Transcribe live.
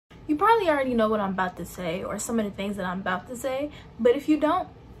You probably already know what I'm about to say or some of the things that I'm about to say, but if you don't,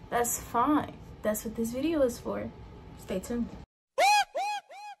 that's fine. That's what this video is for. Stay tuned.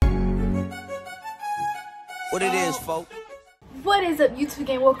 What it is, folks? What is up, YouTube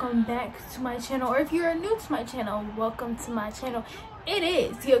gang? Welcome back to my channel, or if you're new to my channel, welcome to my channel. It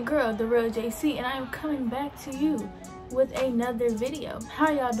is your girl, The Real JC, and I am coming back to you with another video. How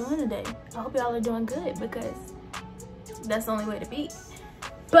are y'all doing today? I hope y'all are doing good, because that's the only way to be.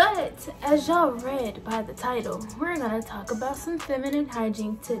 But as y'all read by the title, we're gonna talk about some feminine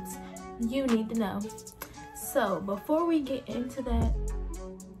hygiene tips you need to know. So before we get into that,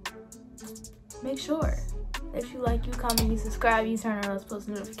 make sure that you like, you comment, you subscribe, you turn on those post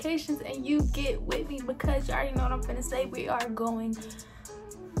notifications, and you get with me, because you already know what I'm gonna say. We are going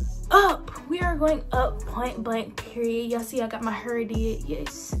up. We are going up, point blank, period. Y'all see I got my hair did.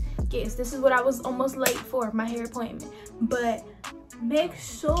 Yes, this is what I was almost late for, my hair appointment. But make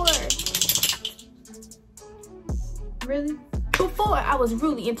sure, really, before I was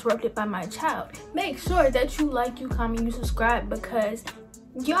rudely interrupted by my child, make sure that you like, you comment, you subscribe, because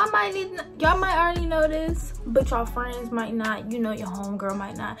y'all might already know this, but y'all friends might not, you know, your homegirl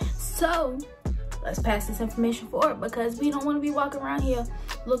might not. So let's pass this information forward, because we don't want to be walking around here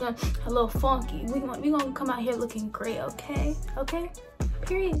looking a little funky. We gonna come out here looking great, okay?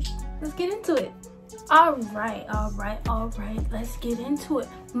 Period. Let's get into it. All right, let's get into it.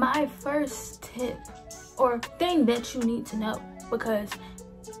 My first tip or thing that you need to know, because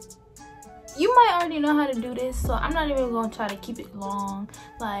you might already know how to do this, so I'm not even gonna try to keep it long.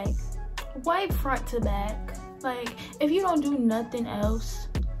 Like, wipe front to back. Like, if you don't do nothing else,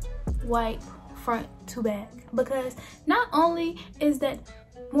 wipe front to back, because not only is that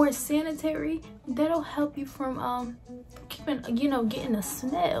more sanitary, that'll help you from keeping, you know, getting a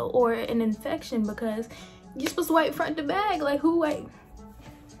smell or an infection, because you're supposed to wipe front to back. Like, who wipe?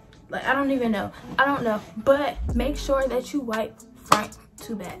 Like, I don't know, but make sure that you wipe front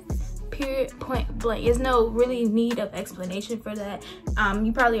to back, period, point blank. There's no really need of explanation for that.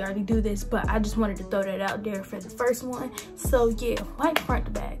 You probably already do this, but I just wanted to throw that out there for the first one. So yeah, wipe front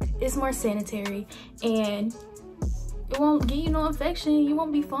to back. It's more sanitary, and it won't get you no infection. You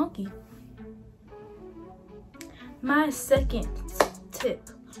won't be funky. My second tip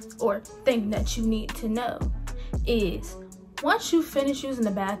or thing that you need to know is, once you finish using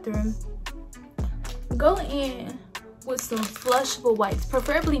the bathroom, go in with some flushable wipes,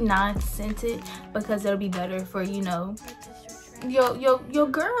 preferably non-scented, because it'll be better for, you know, your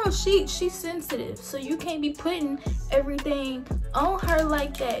girl. She's sensitive, so you can't be putting everything on her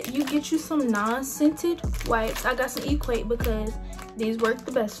like that. You get you some non-scented wipes. I got some Equate, because these work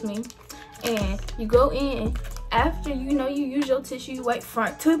the best for me. And you go in after, you know, you use your tissue, you wipe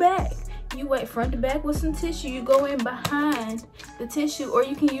front to back. You wipe front to back with some tissue. You go in behind the tissue, or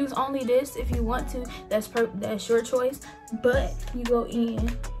you can use only this if you want to. That's your choice. But you go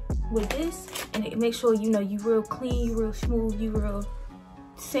in with this, and it makes sure, you know, you real clean, you real smooth, you real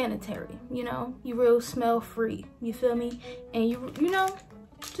sanitary, you know, you real smell free. You feel me? And you know,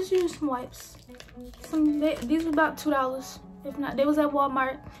 just use some wipes. These were about $2. If not, they was at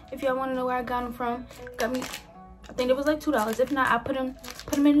Walmart. If y'all want to know where I got them from, I think it was like $2. If not, I put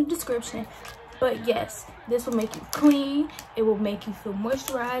them in the description. But yes, this will make you clean. It will make you feel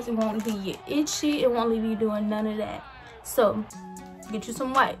moisturized. It won't leave you itchy. It won't leave you doing none of that. So get you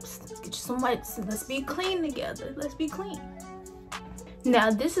some wipes. Let's be clean together. Let's be clean.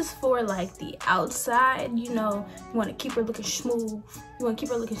 Now, this is for like the outside. You know, you want to keep her looking smooth.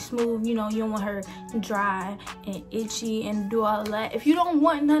 You know, you don't want her dry and itchy and do all that. If you don't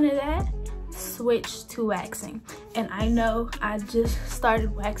want none of that, switch to waxing. And I know I just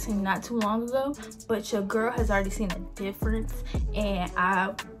started waxing not too long ago, but your girl has already seen a difference, and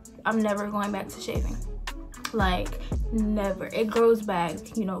I'm never going back to shaving. Like, never. It grows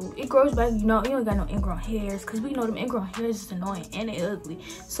back, you know, you don't got no ingrown hairs, because we know them ingrown hairs is annoying and they ugly,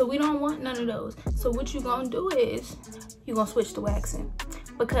 so we don't want none of those. So what you gonna do is you gonna switch to waxing,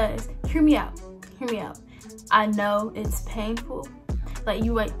 because hear me out, I know it's painful. Like,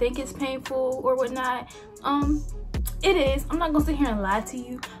 you might think it's painful or whatnot. It is. I'm not gonna sit here and lie to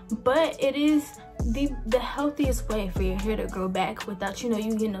you, but it is the healthiest way for your hair to grow back without, you know,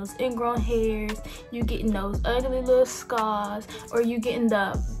 you getting those ingrown hairs, you getting those ugly little scars, or you getting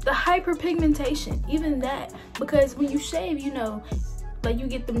the hyperpigmentation, even that. Because when you shave, you know, like, you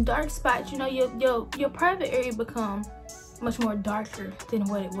get them dark spots, you know, your private area become much more darker than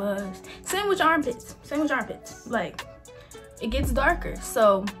what it was. Same with armpits. Like, it gets darker.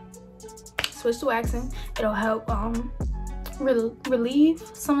 So switch to waxing. It'll help relieve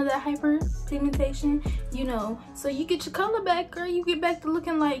some of that hyperpigmentation, you know, so you get your color back, girl. You get back to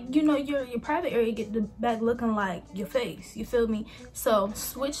looking like, you know, your private area get back looking like your face, you feel me? So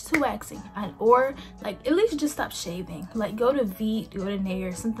switch to waxing, or like at least just stop shaving. Like go to Veet, go to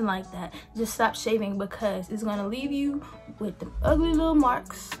Nair, something like that. Just stop shaving, because it's gonna leave you with the ugly little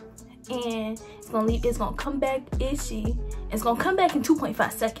marks, and it's gonna come back itchy. It's gonna come back in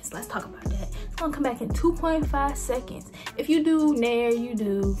 2.5 seconds. Let's talk about that. It's gonna come back in 2.5 seconds. If you do Nair, you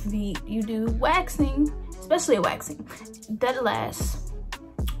do Veet, you do waxing, especially a waxing, that lasts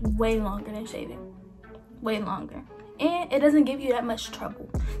way longer than shaving, way longer, and it doesn't give you that much trouble.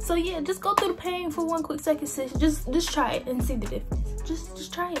 So yeah, just go through the pain for 1 quick second, sis. Just try it and see the difference.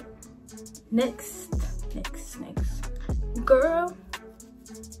 Just try it. Next, girl.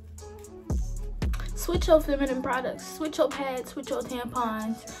 Switch your feminine products, switch your pads, switch your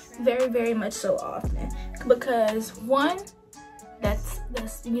tampons very, very much so often, because one, that's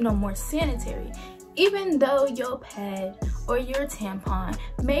you know, more sanitary. Even though your pad or your tampon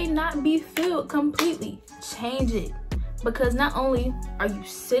may not be filled completely, change it, because not only are you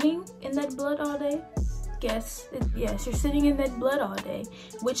sitting in that blood all day, yes, you're sitting in that blood all day,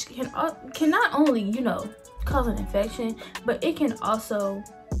 which can not only, you know, cause an infection, but it can also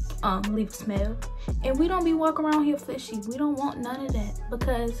leave a smell. And we don't be walking around here fishy. We don't want none of that,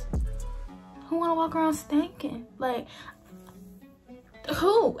 because who want to walk around stinking? Like,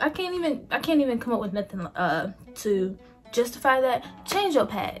 who? I can't even come up with nothing to justify that. Change your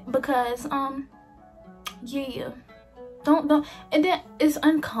pad, because yeah, don't. And then it's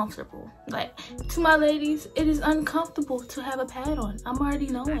uncomfortable. Like, to my ladies, it is uncomfortable to have a pad on. I'm already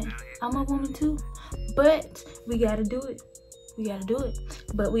knowing. I'm a woman too, but we gotta do it. We gotta do it,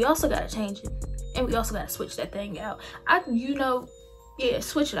 but we also gotta change it, and we also gotta switch that thing out. You know, yeah,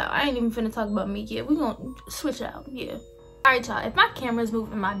 switch it out. I ain't even finna talk about me yet. We gonna switch it out, yeah. All right, y'all. If my camera's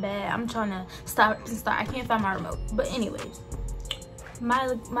moving my bad, I'm trying to start. I can't find my remote. But anyways, my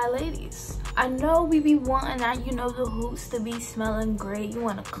ladies, I know we be wanting our, you know, the hoots to be smelling great. You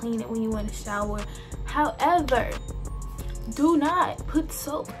want to clean it when you in the shower. However, do not put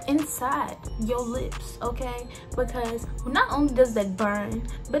soap inside your lips, okay? Because not only does that burn,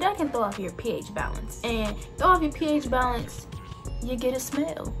 but that can throw off your pH balance. And throw off your pH balance, you get a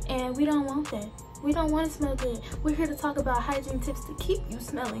smell. And we don't want that. We don't want to smell good. We're here to talk about hygiene tips to keep you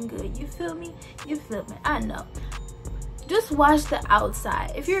smelling good. You feel me? You feel me? I know. Just wash the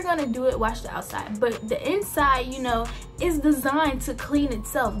outside. If you're gonna do it, wash the outside. But the inside, you know, is designed to clean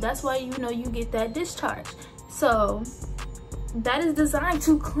itself. That's why, you know, you get that discharge. So that is designed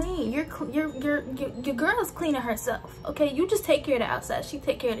to clean. Your girl's cleaning herself, okay? You just take care of the outside, she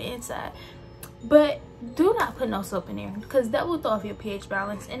take care of the inside. But do not put no soap in there, because that will throw off your pH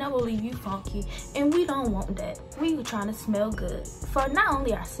balance, and that will leave you funky, and we don't want that. We are trying to smell good for not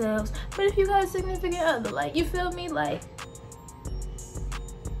only ourselves, but if you got a significant other, like, you feel me? Like,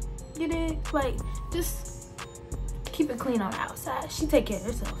 you dig? Like, just keep it clean on the outside. She take care of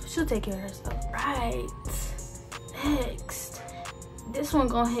herself. She'll take care of herself. Right. Next. This one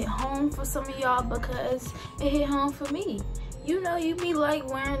gonna hit home for some of y'all, because it hit home for me. You know, you be like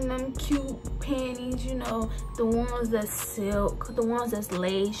wearing them cute panties, you know, the ones that's silk, the ones that's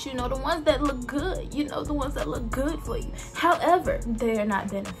lace, you know, the ones that look good, you know, the ones that look good for you. However, they're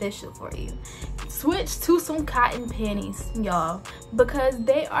not beneficial for you. Switch to some cotton panties, y'all, because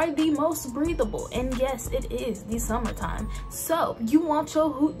they are the most breathable. And yes, it is the summertime. So you want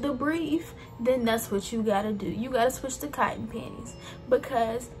your hoot to breathe, then that's what you gotta do. You gotta switch to cotton panties,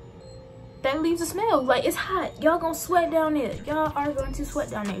 because that leaves a smell. Like, it's hot. Y'all gonna sweat down there. Y'all are going to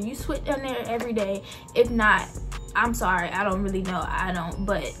sweat down there. You sweat down there every day. If not, I'm sorry, I don't really know. I don't.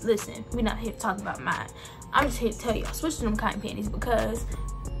 But listen, we're not here to talk about mine. I'm just here to tell y'all, switch to them cotton panties, because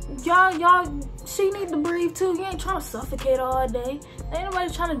y'all, she need to breathe too. You ain't trying to suffocate all day. Ain't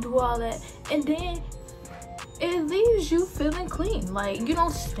nobody trying to do all that. And then it leaves you feeling clean. Like, you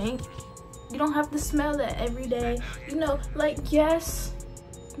don't stink. You don't have to smell that every day. You know, like, yes,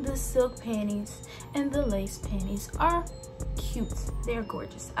 the silk panties and the lace panties are cute. They're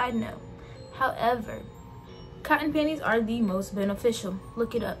gorgeous, I know. However, cotton panties are the most beneficial.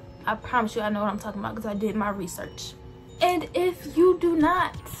 Look it up. I promise you I know what I'm talking about, because I did my research. And if you do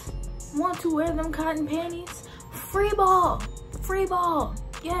not want to wear them cotton panties, free ball. Free ball.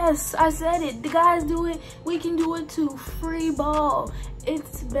 Yes, I said it. The guys do it. We can do it too. Free ball.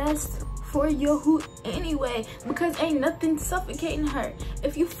 It's best for your hoot anyway, because ain't nothing suffocating her.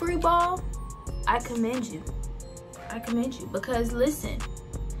 If you free ball, I commend you. I commend you, because listen,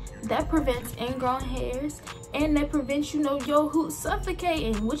 that prevents ingrown hairs, and that prevents, you know, your hoot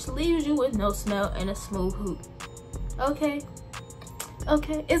suffocating, which leaves you with no smell and a smooth hoot. Okay,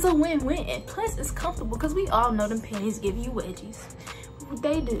 it's a win-win, and plus it's comfortable because we all know them panties give you wedgies.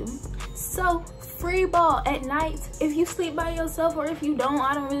 They do. So free ball at night. If you sleep by yourself or if you don't,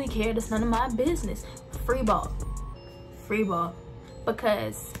 I don't really care. That's none of my business. Free ball,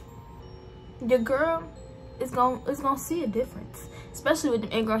 because your girl is gonna see a difference, especially with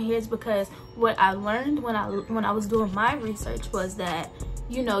the ingrown hairs. Because what I learned when I was doing my research was that,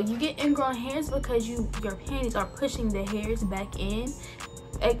 you know, you get ingrown hairs because your panties are pushing the hairs back in.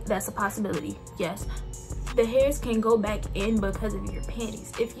 That's a possibility, yes. The hairs can go back in because of your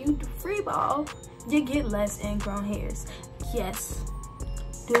panties. If you do free ball, you get less ingrown hairs. Yes,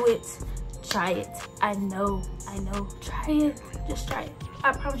 do it, try it. I know, try it, just try it.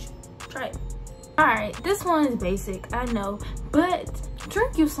 I promise you, try it. All right, this one is basic, I know, but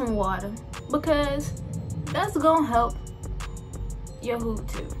drink you some water because that's gonna help your hood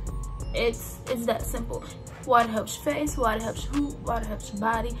too. It's that simple. Water helps your face, water helps your hood, water helps your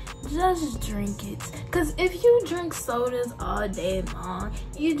body. Just drink it. Because if you drink sodas all day long,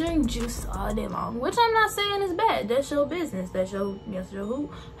 you drink juice all day long, which I'm not saying is bad. That's your business. That's your hood.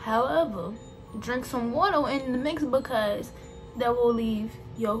 However, drink some water in the mix because that will leave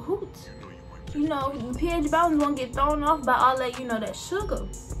your hoots. You know, the pH balance won't get thrown off by all that, you know, that sugar.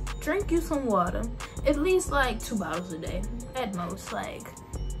 Drink you some water. At least like 2 bottles a day at most. Like,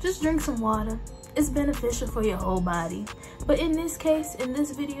 just drink some water. It's beneficial for your whole body. But in this case, in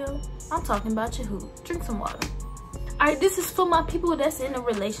this video, I'm talking about your hood. Drink some water. All right, this is for my people that's in a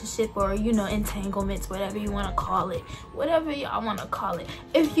relationship or, you know, entanglements, whatever you want to call it. Whatever y'all want to call it.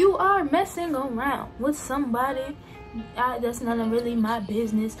 If you are messing around with somebody, that's none of really my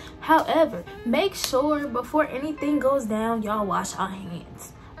business. However, make sure before anything goes down, y'all wash your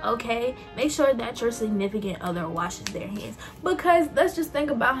hands. Okay, make sure that your significant other washes their hands, because let's just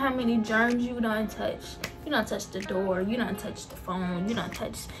think about how many germs you done touched. You done touched the door, you done touched the phone, you done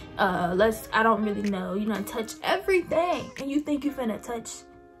touched I don't really know, you done touched everything, and you think you finna touch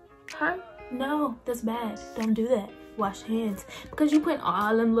her? No, that's bad. Don't do that. Wash hands, because you put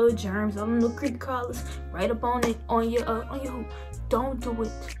all them little germs, all them little creepy crawlers right up on your hoop. Don't do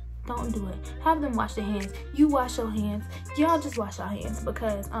it. Don't do it. Have them wash their hands. You wash your hands. Y'all just wash your hands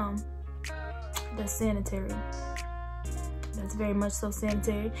because that's sanitary. That's very much so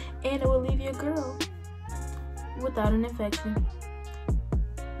sanitary, and it will leave your girl without an infection.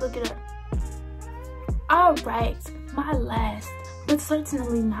 Look it up. All right, my last, but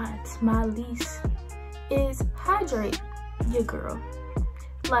certainly not my least, is hydrate your girl.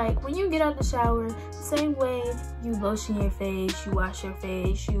 Like, when you get out the shower, same way you lotion your face, you wash your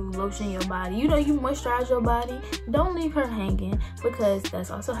face, you lotion your body, you know, you moisturize your body. Don't leave her hanging, because that's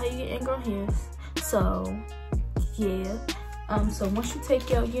also how you get ingrown hairs. So yeah, so once you take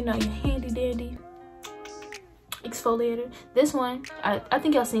your, you know, your handy dandy exfoliator, this one, I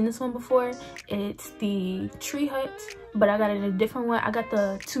think y'all seen this one before. It's the Tree Hut, but I got it in a different one. I got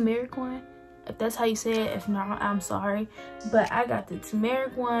the turmeric one, if that's how you say it. If not, I'm sorry, but I got the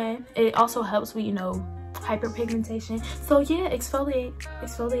turmeric one. It also helps with, you know, hyperpigmentation. So yeah,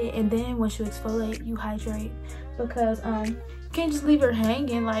 exfoliate, and then once you exfoliate, you hydrate, because you can't just leave her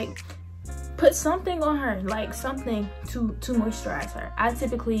hanging. Like, put something on her, like something to moisturize her. I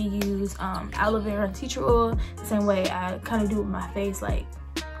typically use aloe vera and tea tree oil, the same way I kind of do with my face. Like,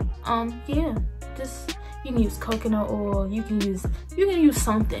 yeah, just, you can use coconut oil, you can use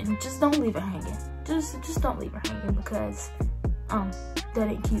something. Just don't leave her hanging. Just don't leave her hanging, because that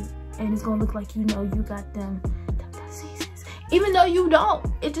ain't cute, and it's gonna look like, you know, you got them diseases, even though you don't.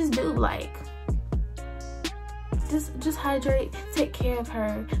 It just do. Like, just hydrate, take care of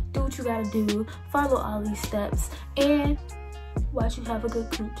her, do what you gotta do, follow all these steps, and watch you have a good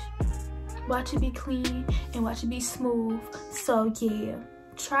cooch. Watch it be clean and watch it be smooth. So yeah,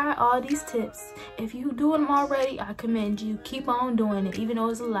 try all these tips. If you do them already, I commend you. Keep on doing it, even though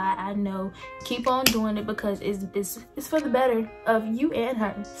it's a lot. I know. Keep on doing it, because it's for the better of you and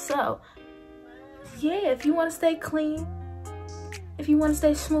her. So yeah, if you want to stay clean, if you want to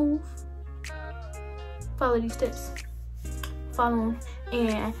stay smooth, follow these tips. Follow them,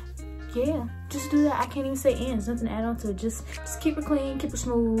 and yeah, just do that. I can't even say and. There's nothing to add on to it. Just keep it clean, keep it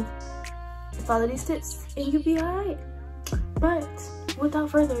smooth, follow these tips, and you'll be alright. But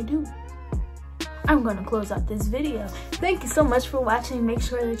without further ado, I'm gonna close out this video. Thank you so much for watching. Make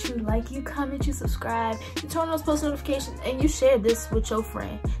sure that you like, you comment, you subscribe, you turn on those post notifications, and you share this with your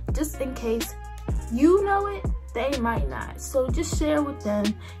friend, just in case you know it, they might not. So just share with them,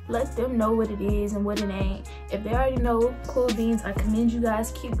 let them know what it is and what it ain't. If they already know, cool beans. I commend you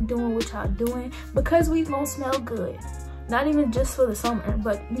guys. Keep doing what y'all doing, because we gonna smell good. Not even just for the summer,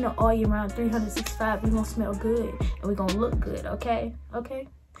 but you know, all year round, 365, we're gonna smell good and we're gonna look good, okay? Okay?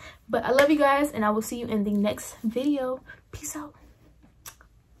 But I love you guys, and I will see you in the next video. Peace out.